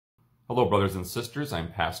Hello, brothers and sisters.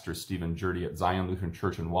 I'm Pastor Stephen Jurdy at Zion Lutheran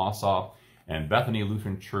Church in Wausau and Bethany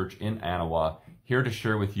Lutheran Church in Anawa, here to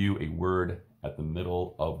share with you a word at the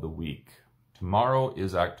middle of the week. Tomorrow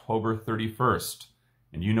is October 31st,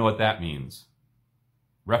 and you know what that means.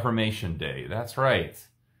 Reformation Day. That's right.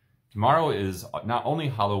 Tomorrow is not only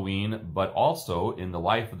Halloween, but also in the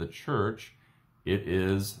life of the church, it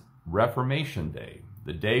is Reformation Day,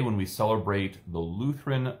 the day when we celebrate the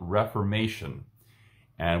Lutheran Reformation.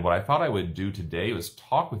 And what I thought I would do today was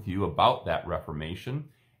talk with you about that Reformation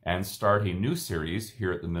and start a new series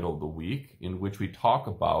here at the middle of the week in which we talk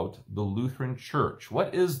about the Lutheran Church.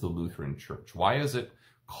 What is the Lutheran Church? Why is it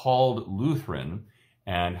called Lutheran?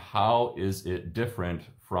 And how is it different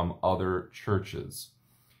from other churches?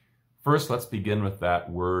 First, let's begin with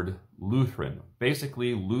that word Lutheran.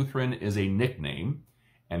 Basically, Lutheran is a nickname,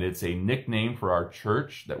 and it's a nickname for our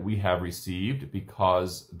church that we have received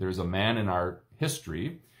because there's a man in our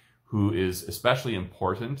history who is especially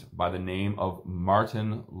important by the name of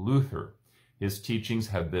Martin Luther. His teachings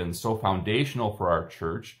have been so foundational for our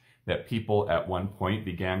church that people at one point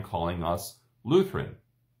began calling us Lutheran.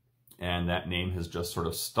 And that name has just sort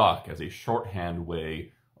of stuck as a shorthand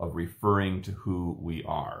way of referring to who we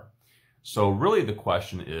are. So really the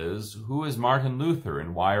question is, who is Martin Luther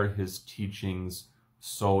and why are his teachings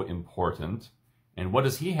so important? And what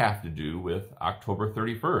does he have to do with October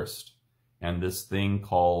 31st and this thing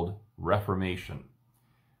called Reformation?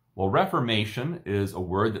 Well, Reformation is a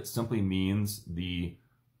word that simply means the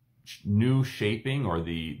new shaping or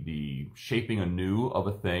the shaping anew of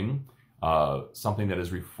a thing. Something that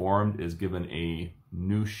is reformed is given a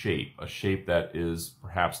new shape, a shape that is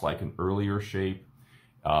perhaps like an earlier shape.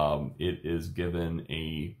 It is given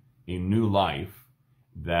a new life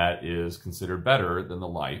that is considered better than the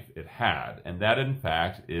life it had. And that, in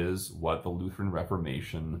fact, is what the Lutheran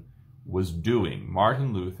Reformation was doing.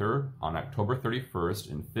 Martin Luther, on October 31st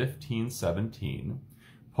in 1517,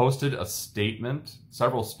 posted a statement,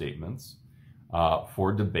 several statements,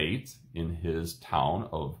 for debate in his town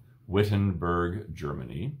of Wittenberg,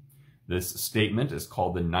 Germany. This statement is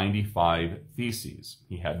called the 95 Theses.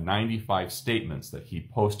 He had 95 statements that he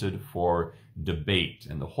posted for debate.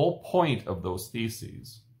 And the whole point of those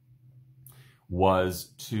theses was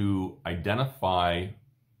to identify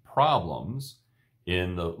problems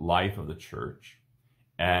in the life of the church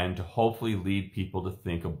and to hopefully lead people to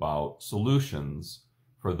think about solutions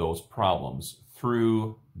for those problems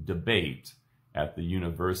through debate at the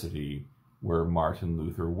university where Martin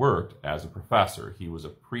Luther worked as a professor. He was a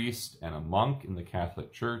priest and a monk in the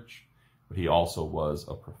Catholic Church, but he also was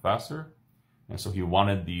a professor. And so he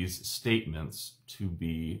wanted these statements to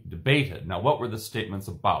be debated. Now, what were the statements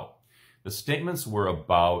about? The statements were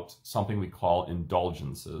about something we call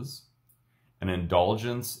indulgences. An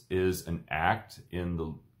indulgence is an act in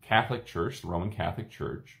the Catholic Church, the Roman Catholic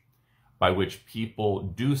Church, by which people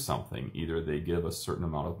do something. Either they give a certain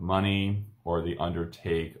amount of money or they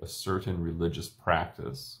undertake a certain religious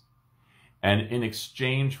practice. And in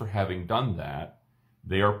exchange for having done that,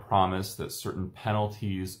 they are promised that certain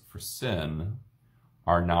penalties for sin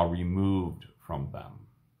are now removed from them.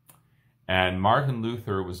 And Martin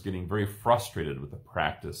Luther was getting very frustrated with the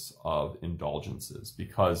practice of indulgences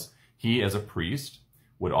because he, as a priest,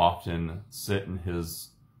 would often sit in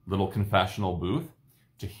his little confessional booth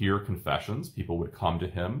to hear confessions. People would come to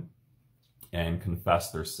him and confess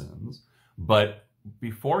their sins. But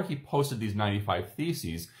before he posted these 95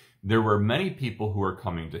 Theses, there were many people who were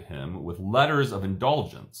coming to him with letters of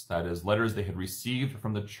indulgence, that is, letters they had received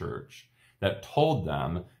from the church that told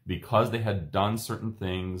them because they had done certain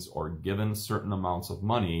things or given certain amounts of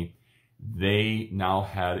money, they now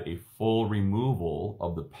had a full removal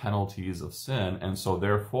of the penalties of sin. And so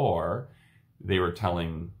therefore, they were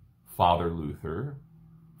telling Father Luther,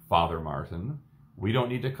 Father Martin, we don't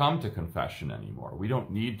need to come to confession anymore. We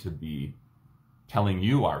don't need to be telling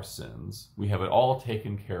you our sins. We have it all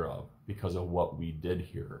taken care of because of what we did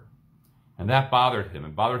here. And that bothered him.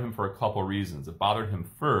 It bothered him for a couple reasons. It bothered him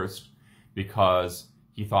first because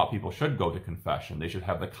he thought people should go to confession. They should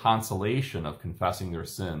have the consolation of confessing their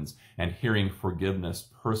sins and hearing forgiveness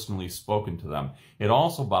personally spoken to them. It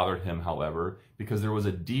also bothered him, however, because there was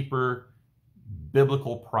a deeper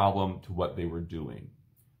biblical problem to what they were doing.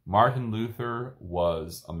 Martin Luther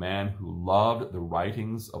was a man who loved the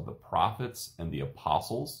writings of the prophets and the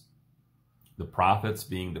apostles, the prophets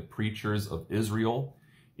being the preachers of Israel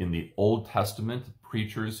in the Old Testament,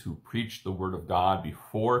 preachers who preached the word of God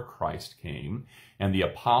before Christ came, and the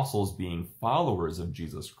apostles being followers of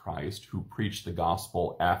Jesus Christ who preached the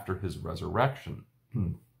gospel after his resurrection,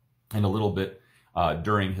 and a little bit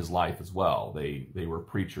during his life as well. They were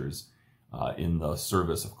preachers in the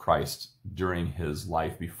service of Christ during his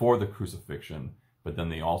life before the crucifixion, but then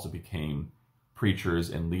they also became preachers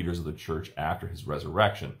and leaders of the church after his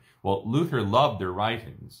resurrection. Well, Luther loved their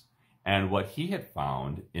writings, and what he had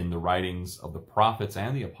found in the writings of the prophets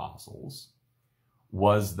and the apostles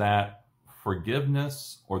was that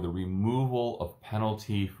forgiveness or the removal of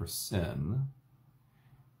penalty for sin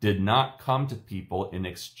did not come to people in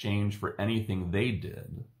exchange for anything they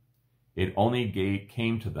did. It only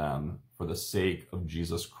came to them for the sake of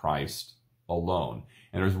Jesus Christ alone.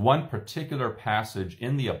 And there's one particular passage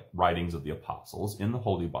in the writings of the apostles, in the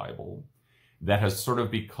Holy Bible, that has sort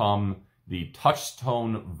of become the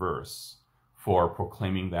touchstone verse for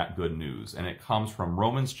proclaiming that good news. And it comes from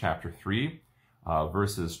Romans chapter 3,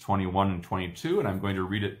 verses 21 and 22, and I'm going to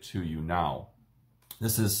read it to you now.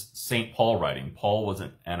 This is St. Paul writing. Paul was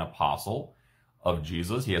an apostle of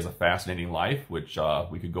Jesus. He has a fascinating life, which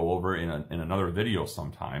we could go over in another video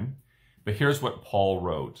sometime. But here's what Paul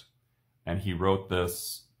wrote. And he wrote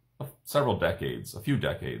this a few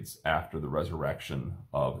decades after the resurrection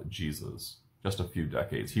of Jesus. Just a few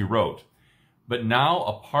decades. He wrote, "But now,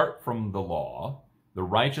 apart from the law, the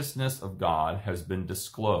righteousness of God has been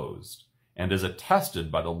disclosed and is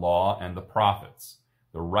attested by the law and the prophets,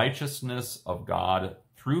 the righteousness of God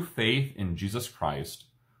through faith in Jesus Christ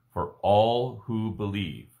for all who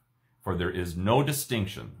believe. For there is no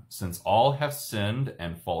distinction, since all have sinned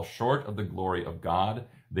and fall short of the glory of God.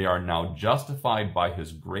 They are now justified by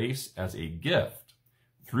his grace as a gift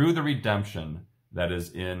through the redemption that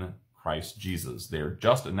is in Christ Jesus." They are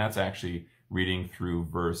just, and that's actually reading through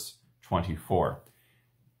verse 24.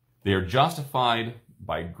 They are justified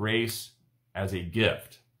by grace as a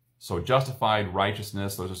gift. So justified,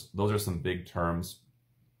 righteousness, those are some big terms.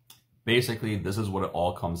 Basically, this is what it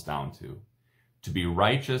all comes down to. To be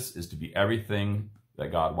righteous is to be everything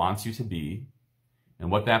that God wants you to be. And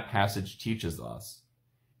what that passage teaches us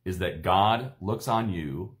is that God looks on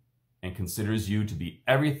you and considers you to be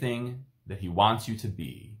everything that he wants you to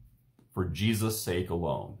be for Jesus' sake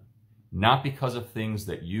alone. Not because of things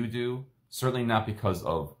that you do, certainly not because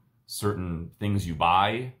of certain things you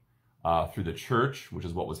buy through the church, which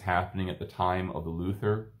is what was happening at the time of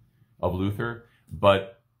Luther,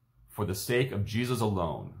 but for the sake of Jesus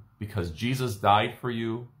alone, because Jesus died for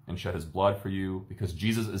you and shed his blood for you, because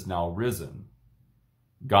Jesus is now risen.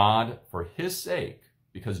 God, for his sake,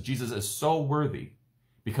 because Jesus is so worthy,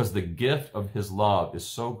 because the gift of his love is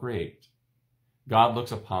so great, God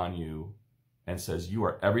looks upon you and says, you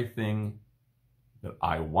are everything that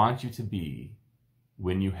I want you to be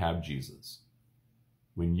when you have Jesus.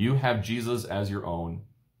 When you have Jesus as your own,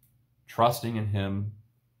 trusting in him,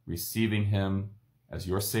 receiving him as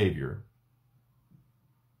your Savior,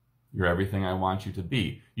 you're everything I want you to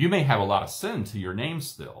be. You may have a lot of sin to your name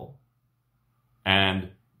still,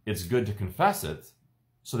 and it's good to confess it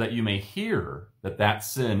so that you may hear that that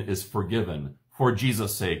sin is forgiven for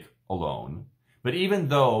Jesus' sake alone. But even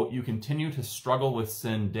though you continue to struggle with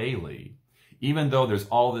sin daily, even though there's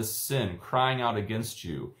all this sin crying out against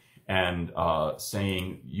you and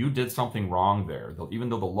saying you did something wrong there, even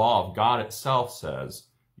though the law of God itself says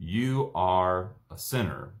you are a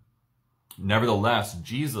sinner, nevertheless,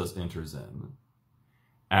 Jesus enters in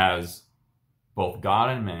as both God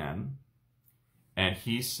and man, and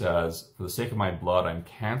he says, for the sake of my blood, I'm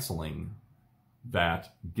canceling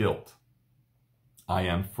that guilt. I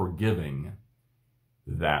am forgiving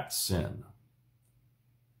that sin.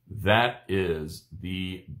 That is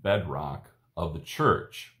the bedrock of the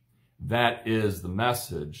church. That is the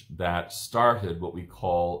message that started what we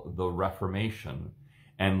call the Reformation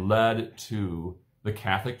and led to the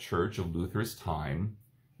Catholic Church of Luther's time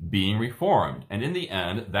being reformed. And in the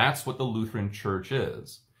end, that's what the Lutheran Church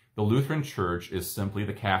is. The Lutheran Church is simply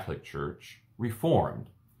the Catholic Church reformed.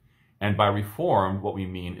 And by reformed, what we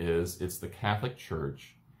mean is it's the Catholic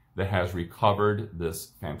Church that has recovered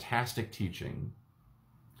this fantastic teaching,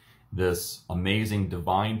 this amazing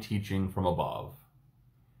divine teaching from above,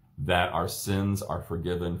 that our sins are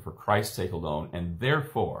forgiven for Christ's sake alone, and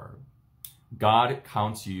therefore God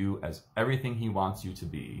counts you as everything he wants you to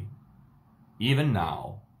be, even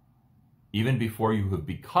now, even before you have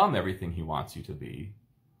become everything he wants you to be,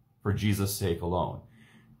 for Jesus' sake alone.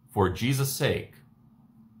 For Jesus' sake,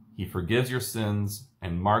 he forgives your sins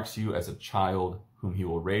and marks you as a child whom he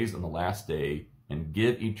will raise on the last day and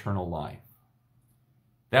give eternal life.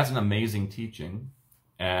 That's an amazing teaching,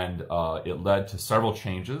 and it led to several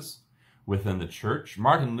changes within the church.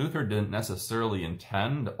 Martin Luther didn't necessarily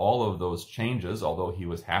intend all of those changes, although he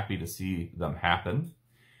was happy to see them happen.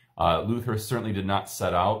 Luther certainly did not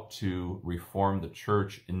set out to reform the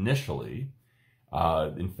church initially.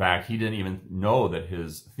 In fact, he didn't even know that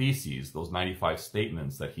his theses, those 95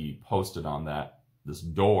 statements that he posted on this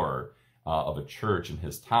door of a church in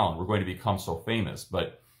his town, were going to become so famous.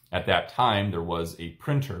 But at that time, there was a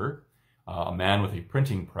printer, a man with a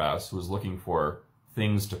printing press, who was looking for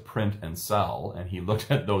things to print and sell. And he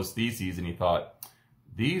looked at those theses and he thought,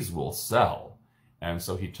 these will sell. And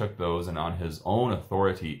so he took those, and on his own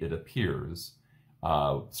authority, it appears,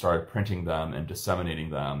 started printing them and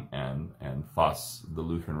disseminating them, and thus the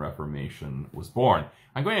Lutheran Reformation was born.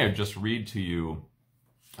 I'm going to just read to you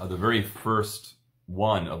the very first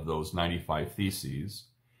one of those 95 theses.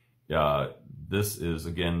 This is,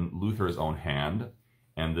 again, Luther's own hand,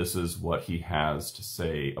 and this is what he has to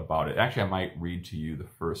say about it. Actually, I might read to you the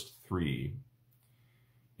first three.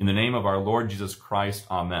 In the name of our Lord Jesus Christ,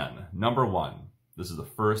 Amen. Number one, this is the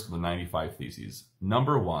first of the 95 theses.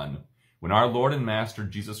 Number one, when our Lord and Master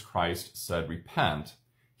Jesus Christ said, repent,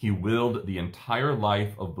 he willed the entire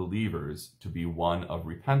life of believers to be one of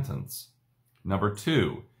repentance. Number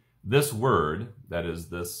two, this word, that is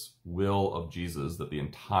this will of Jesus, that the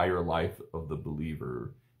entire life of the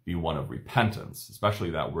believer be one of repentance, especially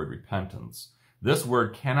that word repentance. This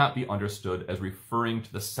word cannot be understood as referring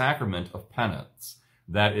to the sacrament of penance,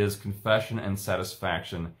 that is confession and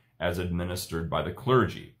satisfaction as administered by the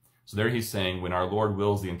clergy. So there he's saying, when our Lord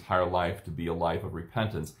wills the entire life to be a life of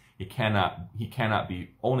repentance, he cannot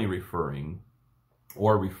be only referring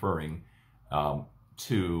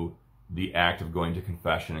to the act of going to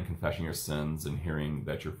confession and confessing your sins and hearing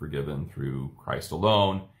that you're forgiven through Christ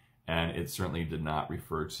alone. And it certainly did not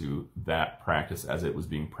refer to that practice as it was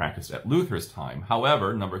being practiced at Luther's time.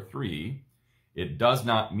 However, number three, it does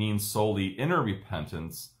not mean solely inner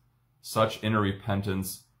repentance. Such inner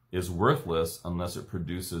repentance is worthless unless it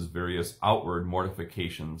produces various outward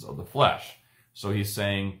mortifications of the flesh. So he's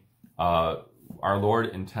saying our Lord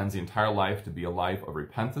intends the entire life to be a life of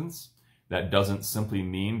repentance. That doesn't simply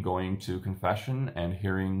mean going to confession and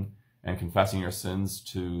hearing and confessing your sins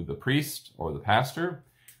to the priest or the pastor,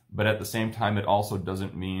 but at the same time, it also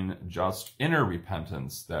doesn't mean just inner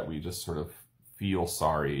repentance, that we just sort of feel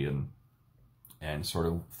sorry and sort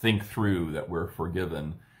of think through that we're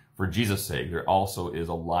forgiven for Jesus' sake. There also is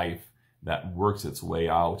a life that works its way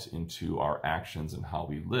out into our actions and how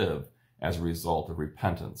we live as a result of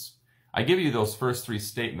repentance. I give you those first three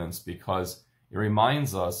statements because it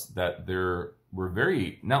reminds us that there were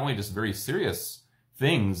not only just very serious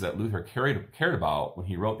things that Luther cared about when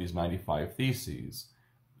he wrote these 95 Theses,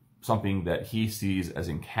 something that he sees as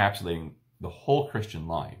encapsulating the whole Christian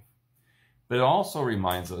life, but it also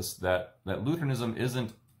reminds us that Lutheranism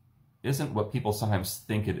isn't what people sometimes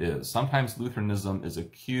think it is. Sometimes Lutheranism is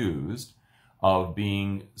accused of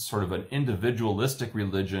being sort of an individualistic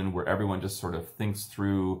religion where everyone just sort of thinks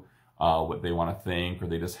through what they want to think, or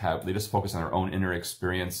they just focus on their own inner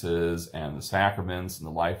experiences, and the sacraments and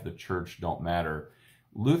the life of the church don't matter.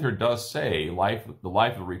 Luther does say the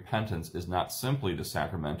life of repentance is not simply the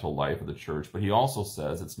sacramental life of the church, but he also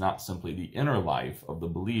says it's not simply the inner life of the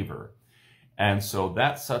believer. And so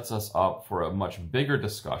that sets us up for a much bigger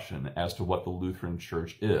discussion as to what the Lutheran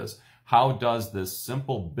Church is. How does this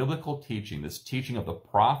simple biblical teaching, this teaching of the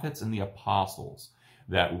prophets and the apostles,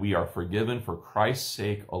 that we are forgiven for Christ's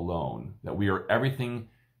sake alone, that we are everything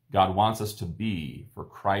God wants us to be for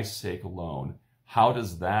Christ's sake alone, how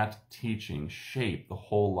does that teaching shape the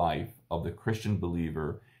whole life of the Christian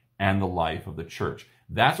believer and the life of the church?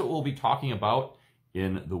 That's what we'll be talking about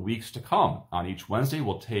in the weeks to come. On each Wednesday,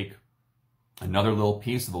 we'll take another little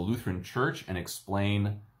piece of the Lutheran Church and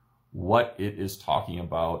explain what it is talking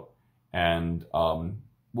about, and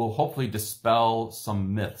we'll hopefully dispel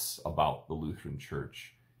some myths about the Lutheran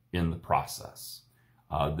Church in the process.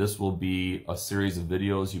 This will be a series of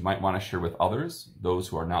videos you might want to share with others, those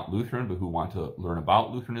who are not Lutheran but who want to learn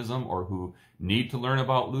about Lutheranism or who need to learn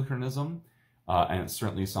about Lutheranism. And it's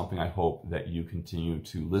certainly something I hope that you continue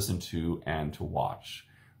to listen to and to watch.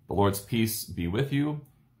 The Lord's peace be with you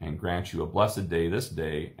and grant you a blessed day this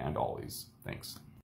day and always. Thanks.